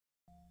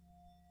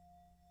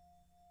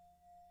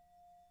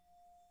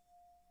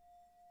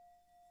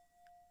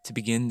To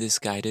begin this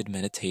guided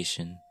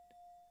meditation,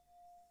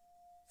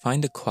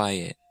 find a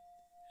quiet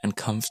and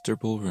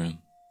comfortable room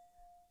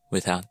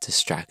without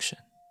distraction.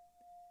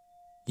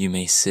 You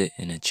may sit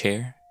in a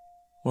chair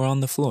or on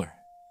the floor.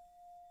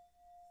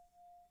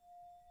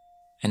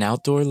 An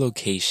outdoor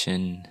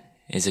location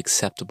is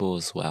acceptable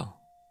as well.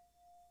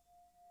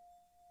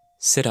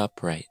 Sit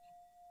upright,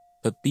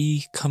 but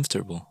be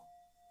comfortable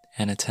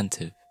and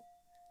attentive.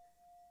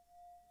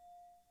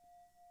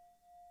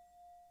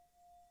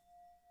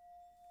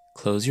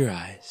 Close your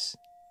eyes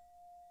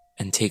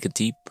and take a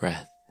deep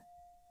breath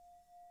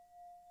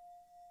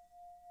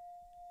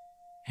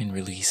and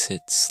release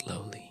it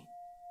slowly.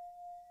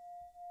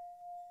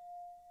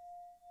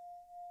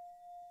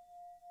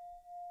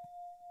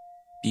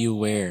 Be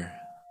aware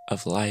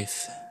of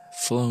life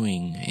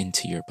flowing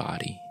into your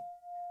body.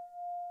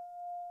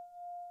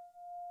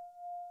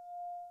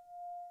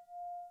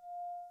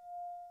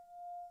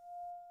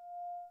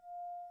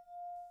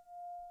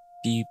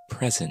 Be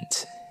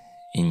present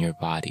in your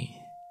body.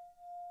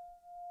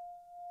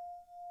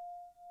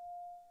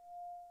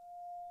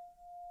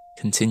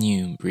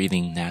 Continue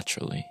breathing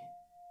naturally.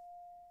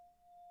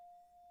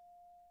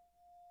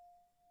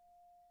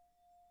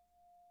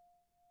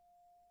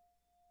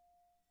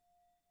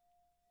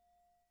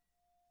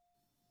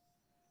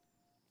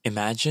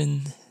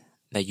 Imagine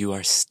that you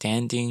are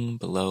standing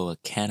below a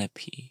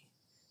canopy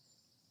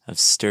of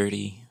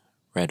sturdy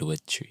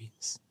redwood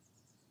trees.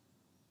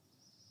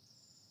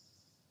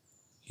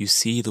 You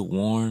see the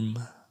warm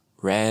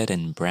red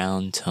and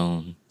brown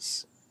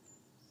tones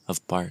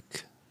of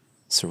bark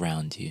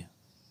surround you.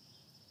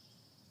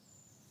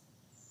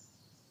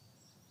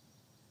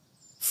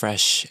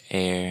 Fresh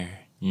air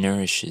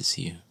nourishes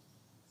you.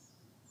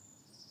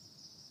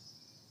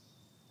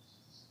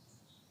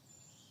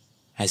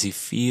 As you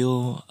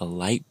feel a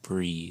light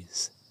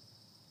breeze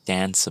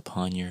dance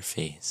upon your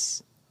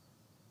face,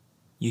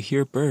 you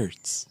hear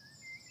birds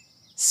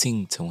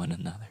sing to one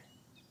another.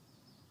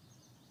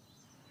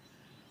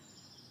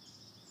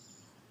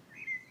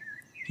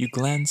 You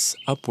glance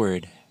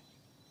upward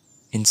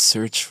in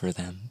search for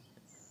them,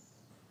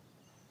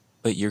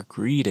 but you're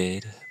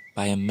greeted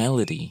by a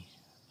melody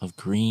of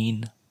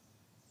green,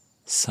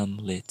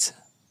 sunlit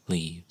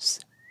leaves.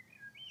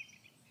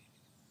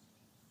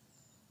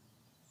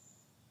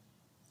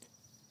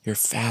 You're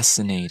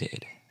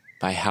fascinated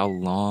by how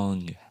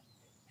long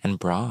and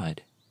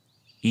broad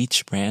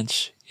each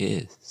branch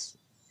is.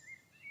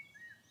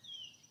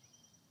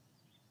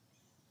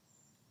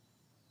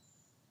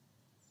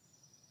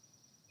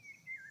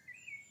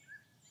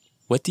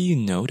 What do you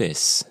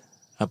notice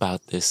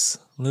about this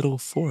little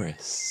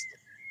forest?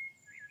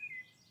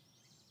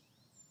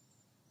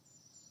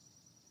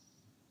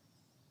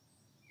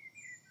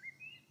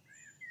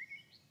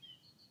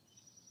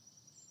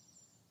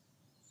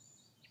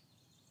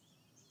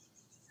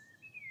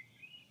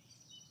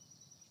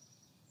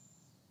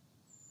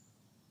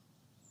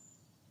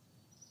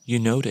 You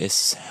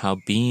notice how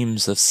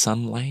beams of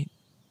sunlight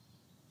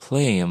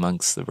play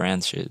amongst the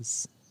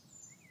branches.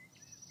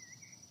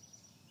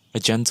 A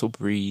gentle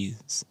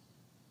breeze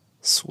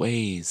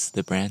sways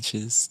the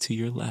branches to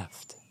your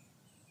left.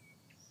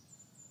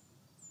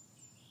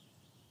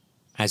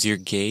 As your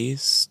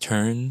gaze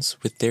turns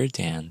with their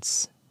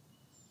dance,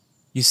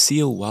 you see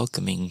a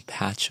welcoming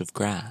patch of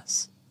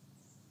grass.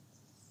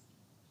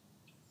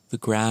 The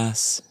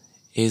grass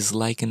is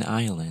like an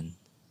island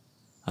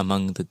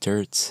among the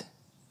dirt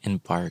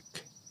and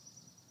bark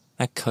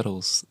that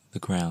cuddles the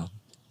ground.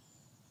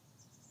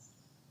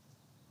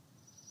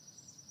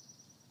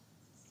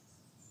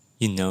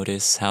 You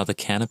notice how the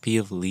canopy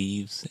of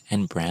leaves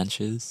and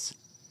branches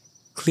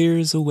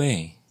clears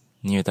away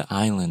near the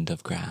island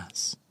of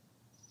grass,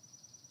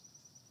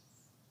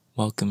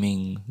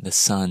 welcoming the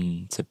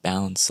sun to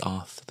bounce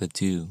off the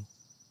dew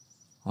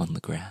on the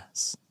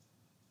grass.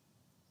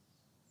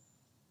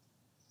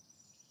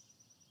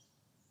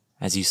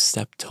 As you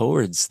step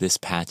towards this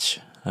patch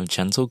of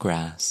gentle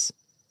grass,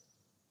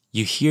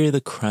 you hear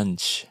the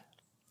crunch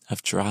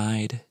of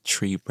dried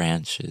tree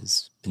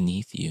branches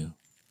beneath you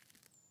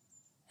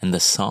and the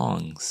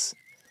songs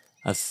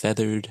of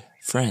feathered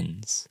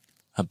friends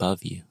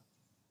above you.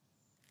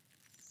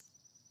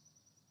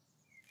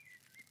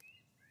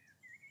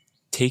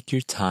 Take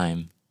your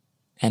time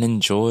and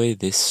enjoy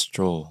this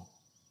stroll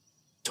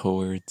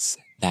towards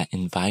that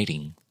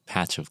inviting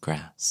patch of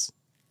grass.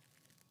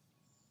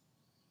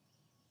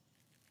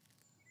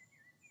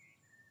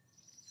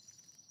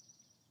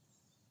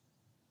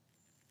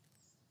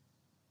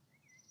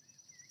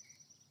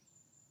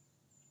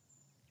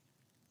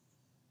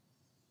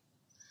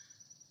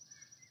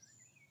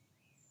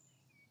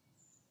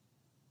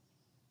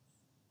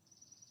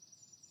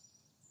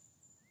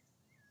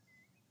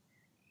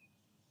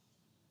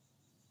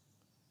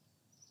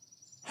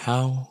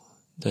 How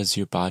does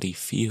your body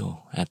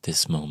feel at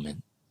this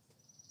moment?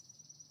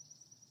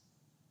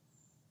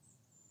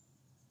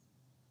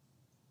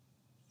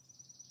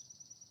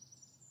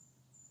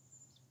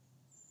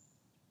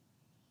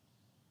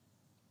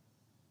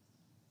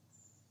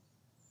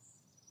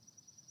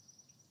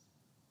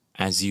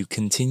 As you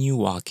continue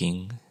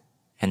walking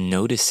and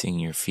noticing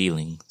your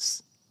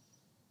feelings,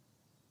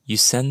 you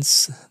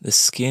sense the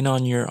skin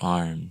on your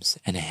arms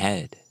and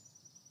head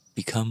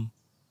become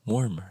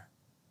warmer.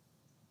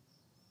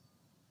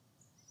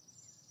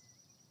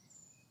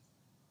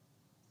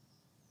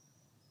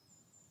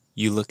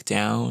 You look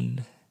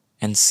down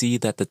and see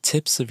that the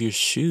tips of your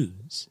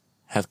shoes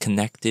have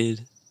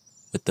connected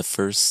with the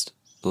first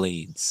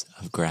blades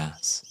of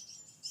grass.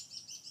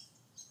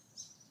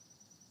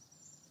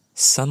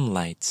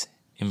 Sunlight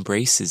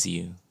embraces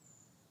you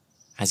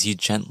as you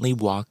gently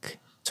walk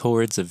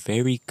towards a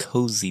very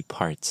cozy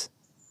part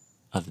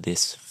of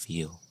this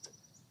field.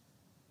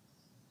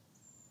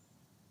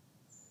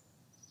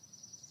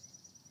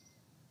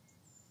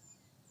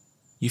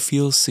 You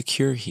feel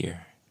secure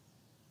here,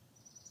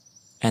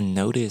 and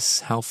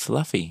notice how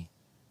fluffy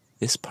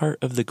this part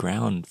of the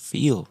ground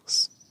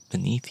feels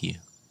beneath you.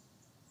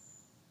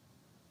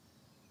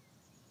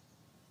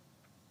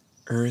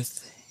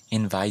 Earth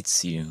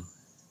invites you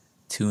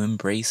to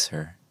embrace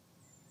her.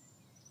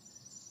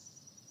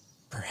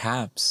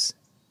 Perhaps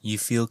you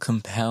feel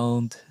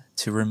compelled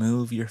to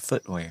remove your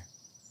footwear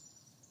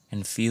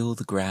and feel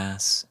the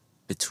grass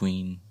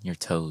between your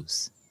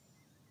toes.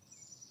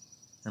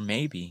 Or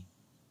maybe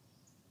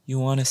you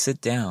want to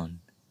sit down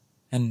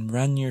and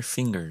run your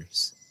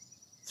fingers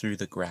through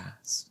the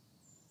grass.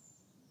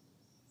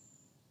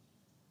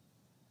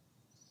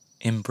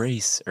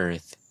 Embrace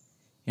Earth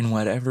in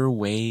whatever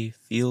way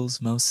feels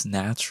most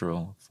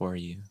natural for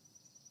you.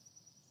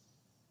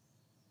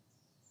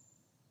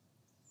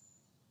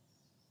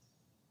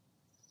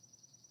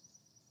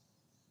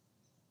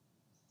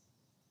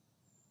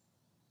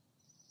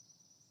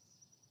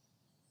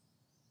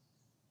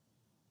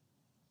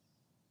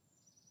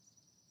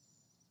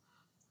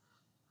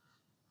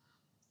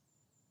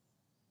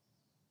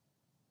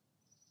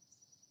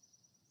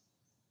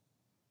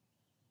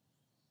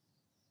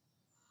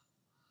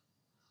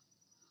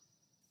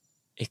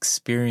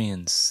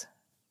 Experience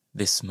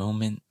this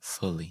moment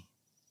fully.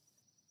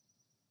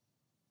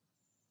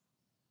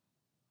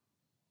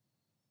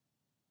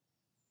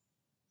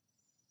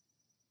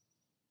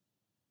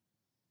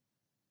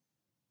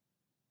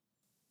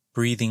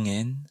 Breathing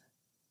in,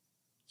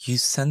 you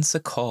sense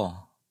a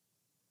call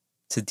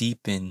to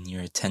deepen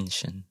your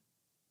attention.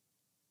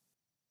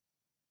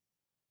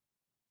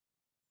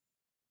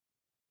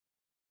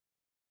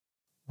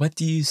 What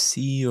do you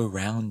see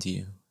around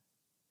you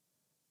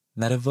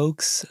that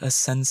evokes a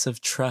sense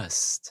of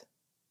trust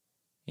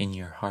in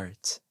your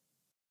heart?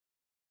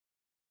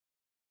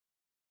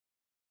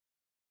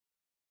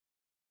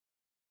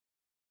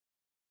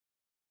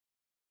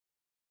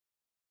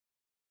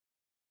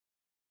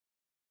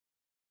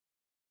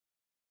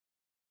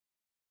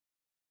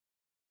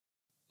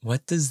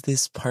 What does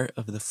this part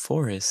of the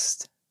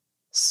forest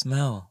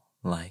smell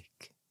like?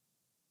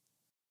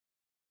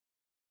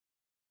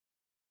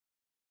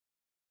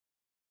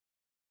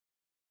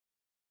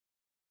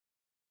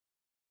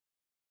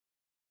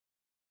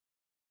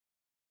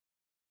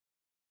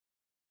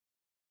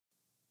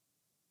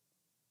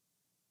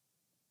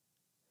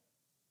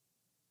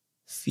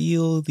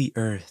 Feel the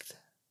earth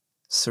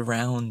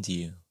surround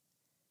you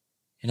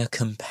in a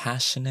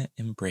compassionate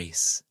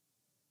embrace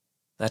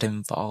that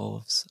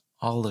involves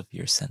all of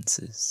your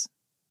senses.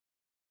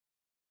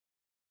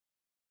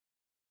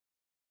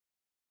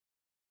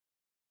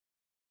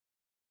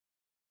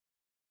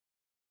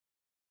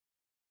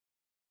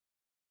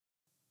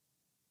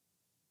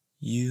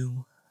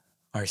 You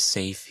are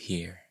safe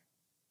here.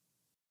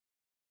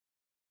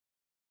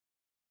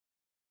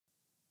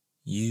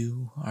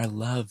 You are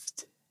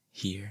loved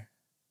here.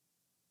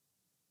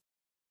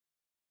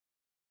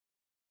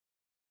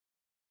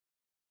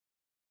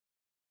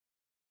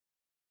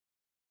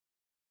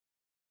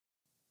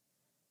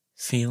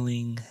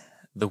 Feeling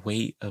the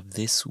weight of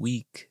this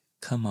week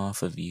come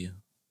off of you,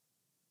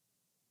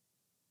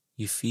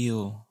 you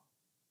feel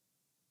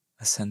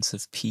a sense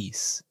of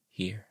peace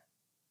here.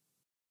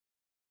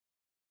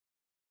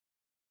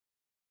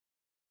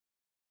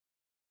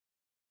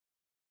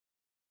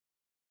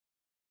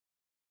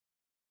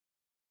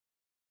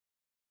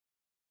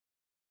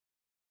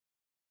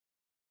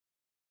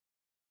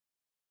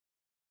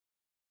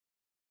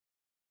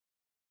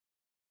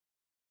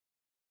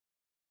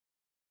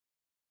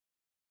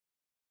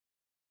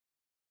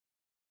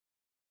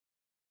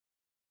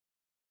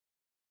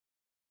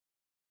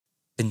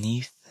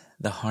 Beneath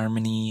the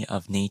harmony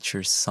of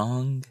nature's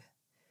song,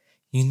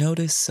 you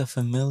notice a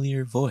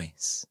familiar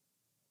voice,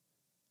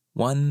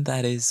 one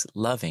that is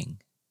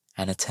loving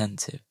and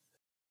attentive.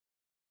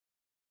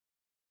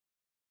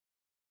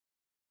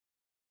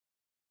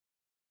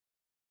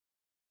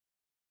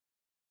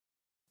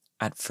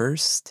 At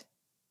first,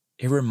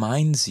 it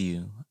reminds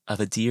you of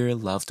a dear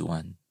loved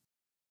one.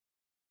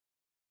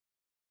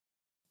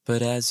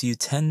 But as you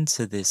tend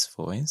to this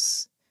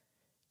voice,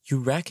 you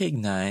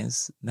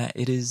recognize that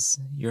it is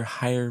your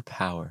higher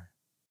power.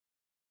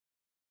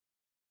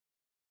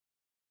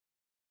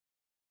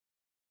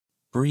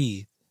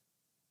 Breathe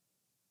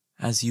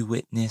as you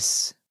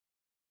witness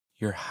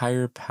your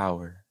higher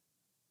power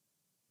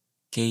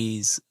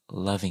gaze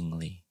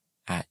lovingly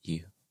at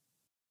you.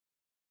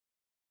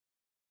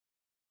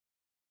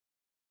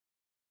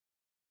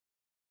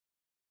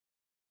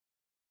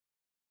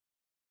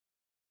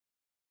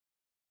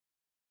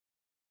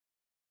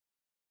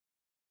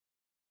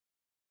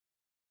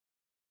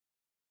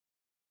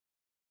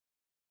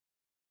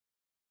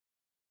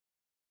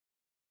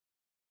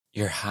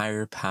 Your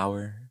higher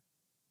power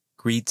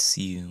greets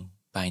you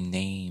by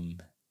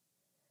name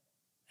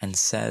and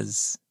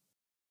says,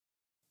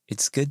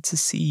 "It's good to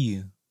see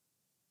you,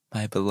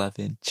 my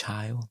beloved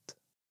child."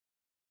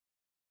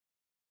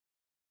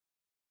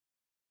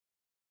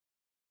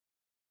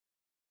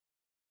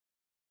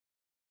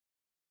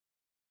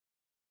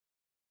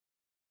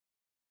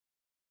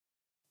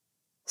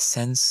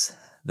 Sense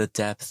the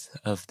depth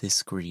of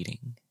this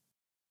greeting.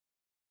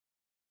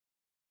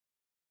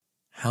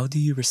 How do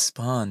you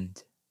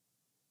respond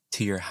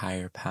to your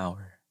higher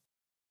power?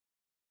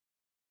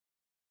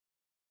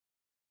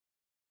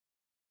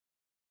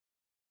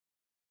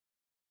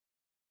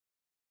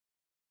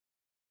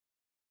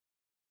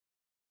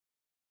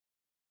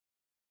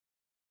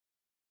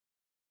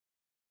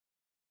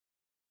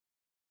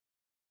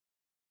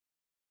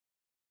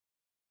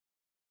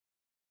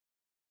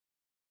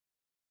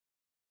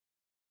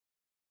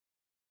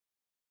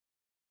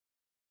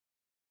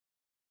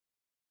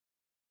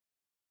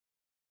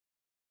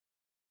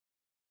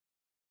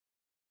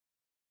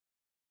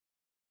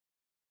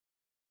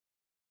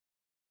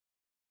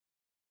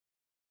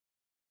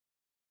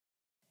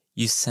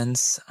 You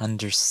sense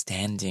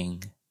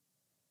understanding,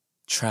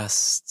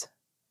 trust,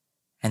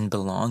 and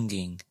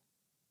belonging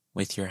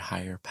with your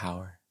higher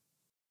power.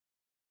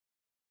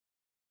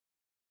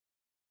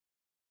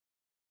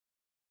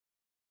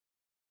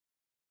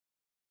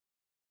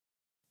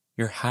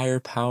 Your higher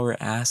power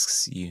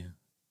asks you,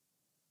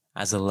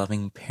 as a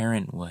loving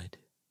parent would,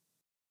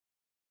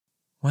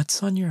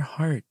 "What's on your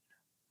heart,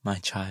 my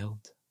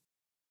child?"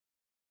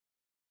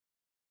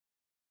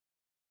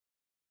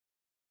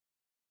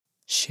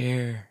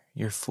 Share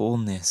your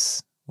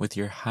fullness with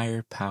your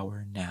higher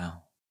power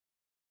now.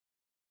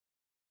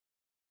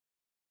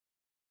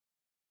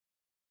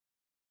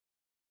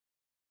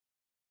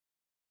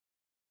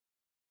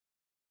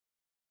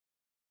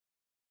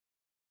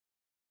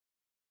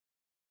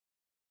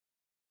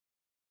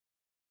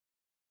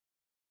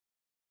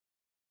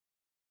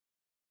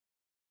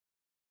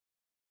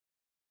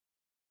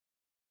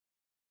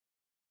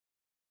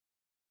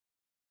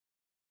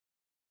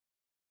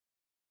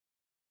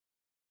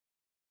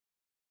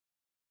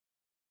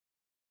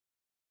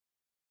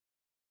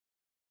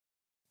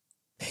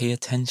 Pay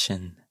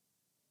attention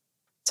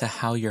to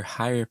how your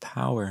higher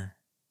power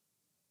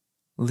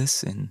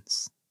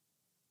listens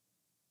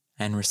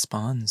and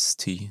responds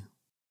to you.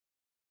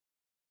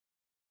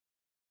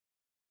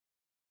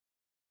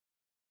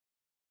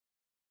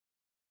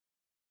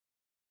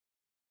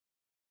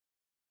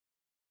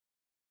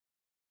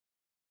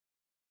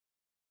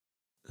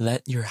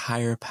 Let your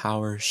higher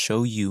power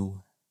show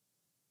you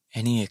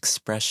any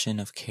expression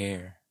of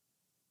care,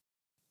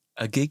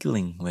 a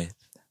giggling with,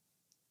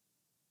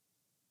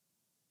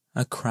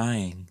 a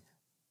crying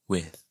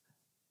with,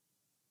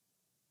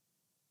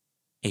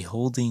 a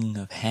holding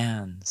of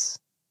hands,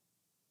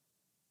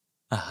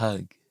 a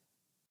hug.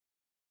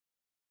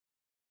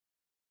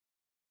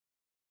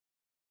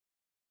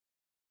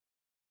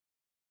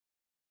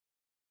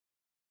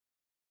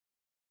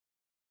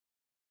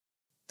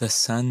 The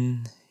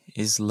sun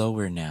is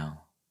lower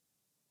now,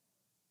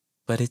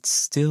 but it's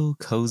still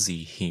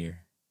cozy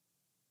here.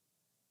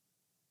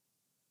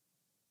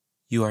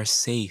 You are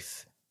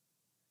safe.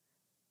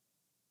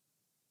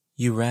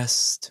 You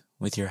rest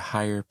with your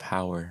higher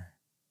power,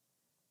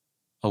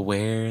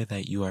 aware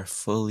that you are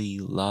fully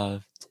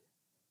loved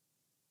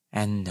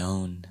and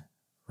known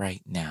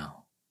right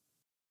now.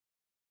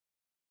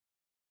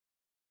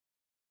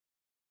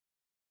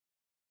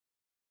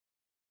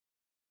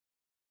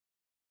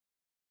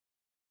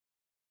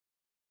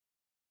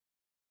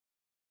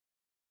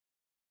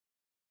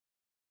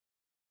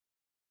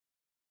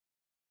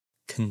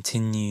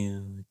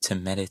 Continue to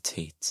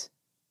meditate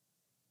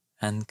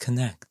and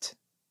connect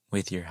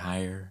with your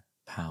higher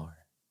power.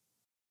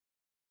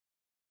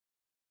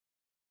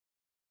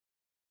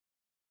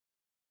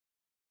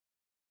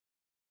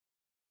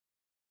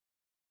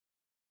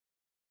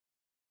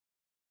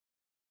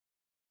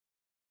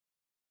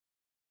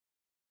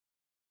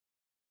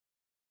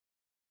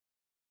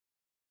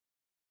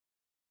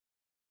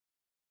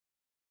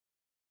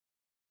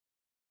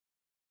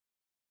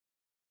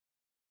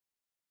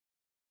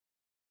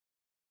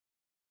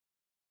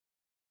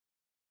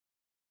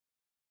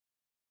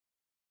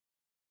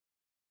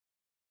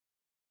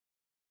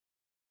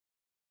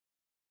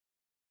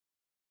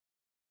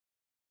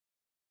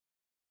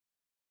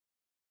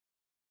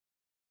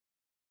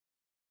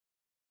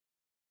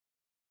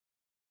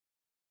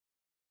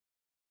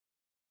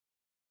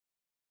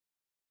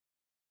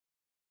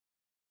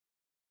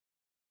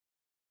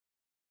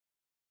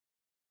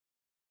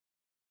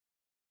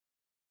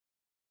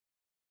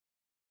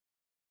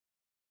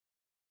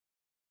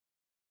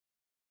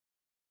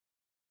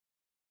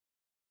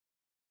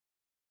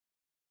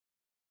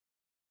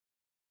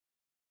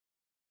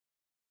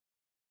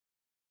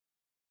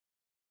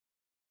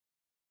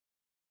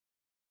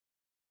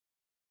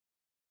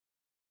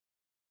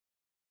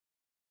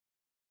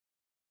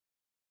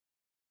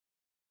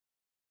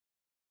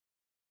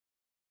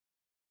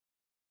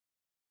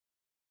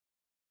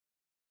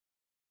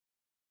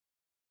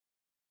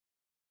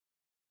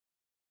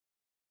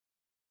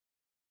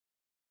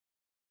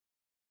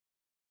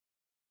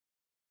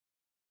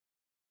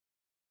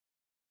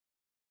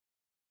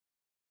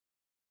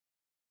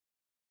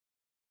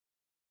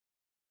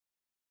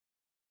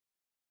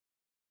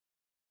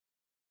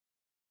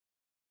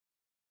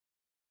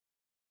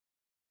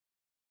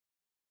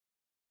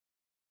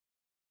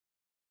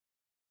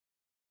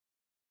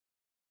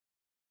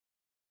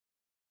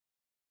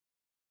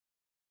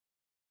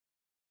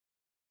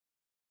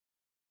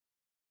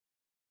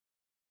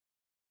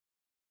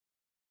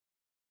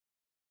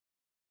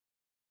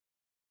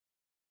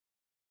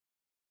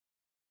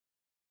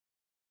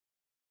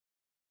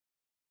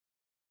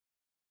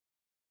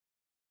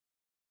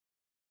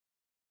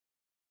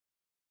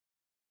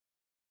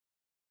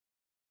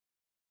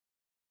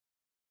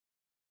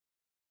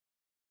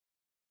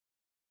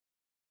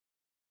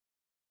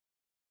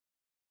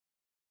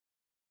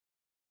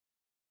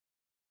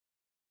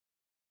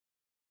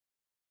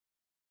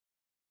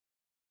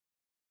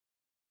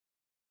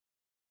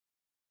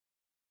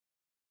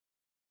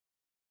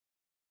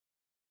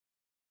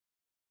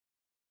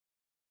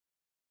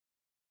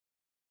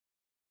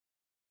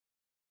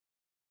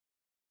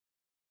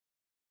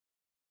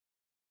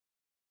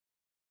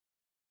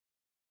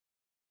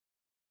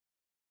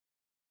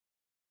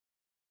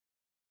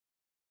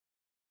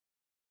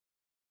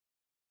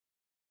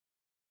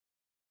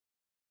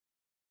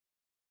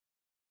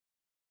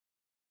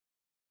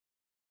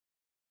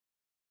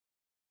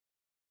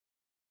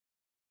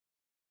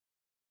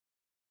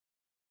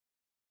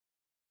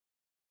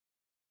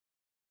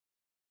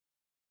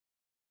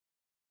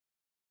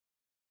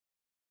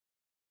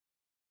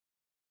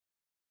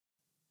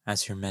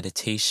 As your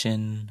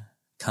meditation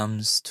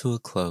comes to a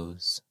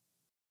close,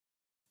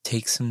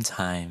 take some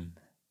time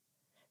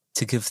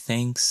to give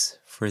thanks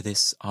for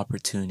this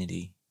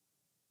opportunity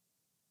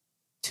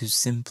to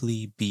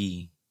simply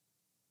be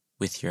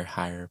with your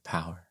higher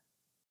power.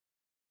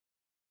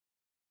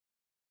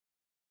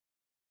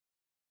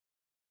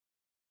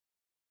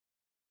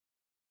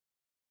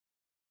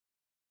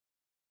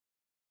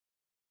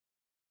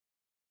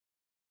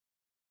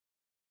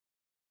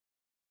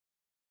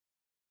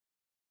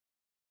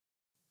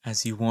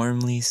 As you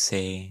warmly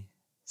say,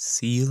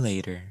 "See you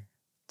later,"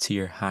 to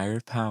your higher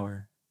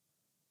power,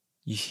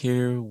 you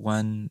hear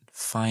one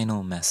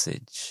final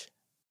message.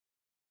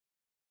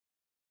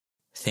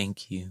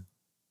 Thank you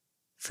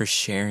for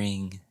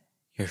sharing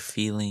your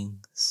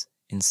feelings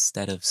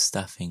instead of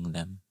stuffing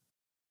them.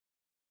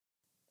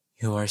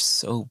 You are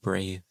so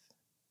brave,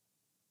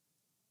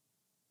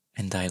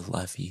 and I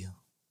love you.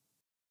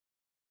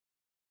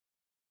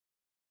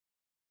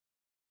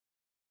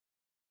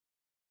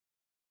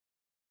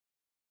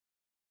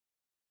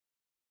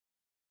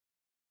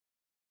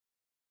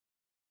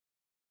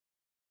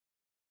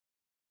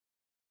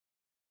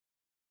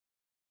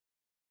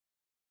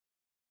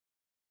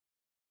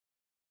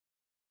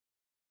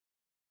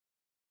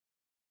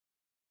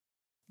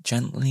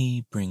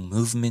 Gently bring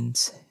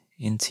movement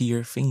into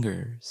your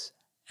fingers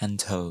and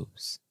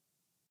toes.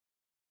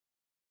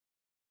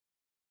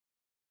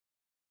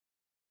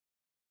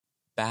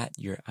 Bat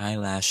your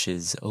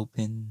eyelashes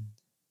open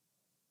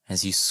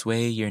as you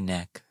sway your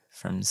neck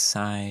from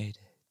side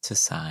to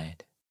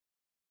side.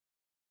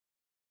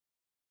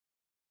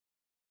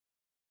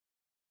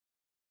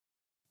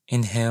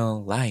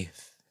 Inhale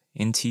life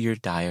into your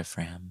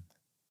diaphragm.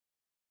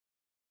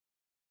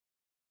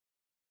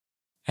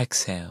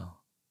 Exhale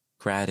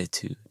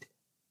gratitude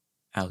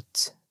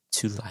out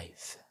to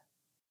life.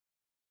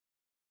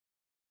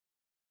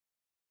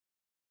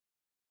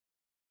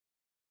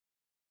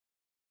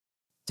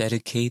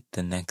 Dedicate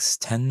the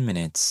next 10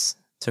 minutes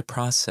to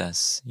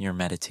process your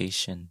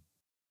meditation.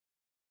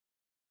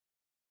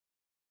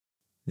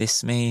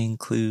 This may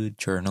include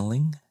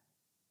journaling,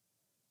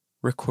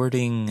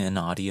 recording an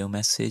audio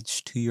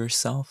message to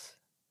yourself,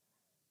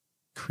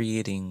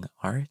 creating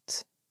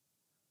art,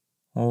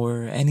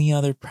 or any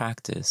other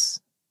practice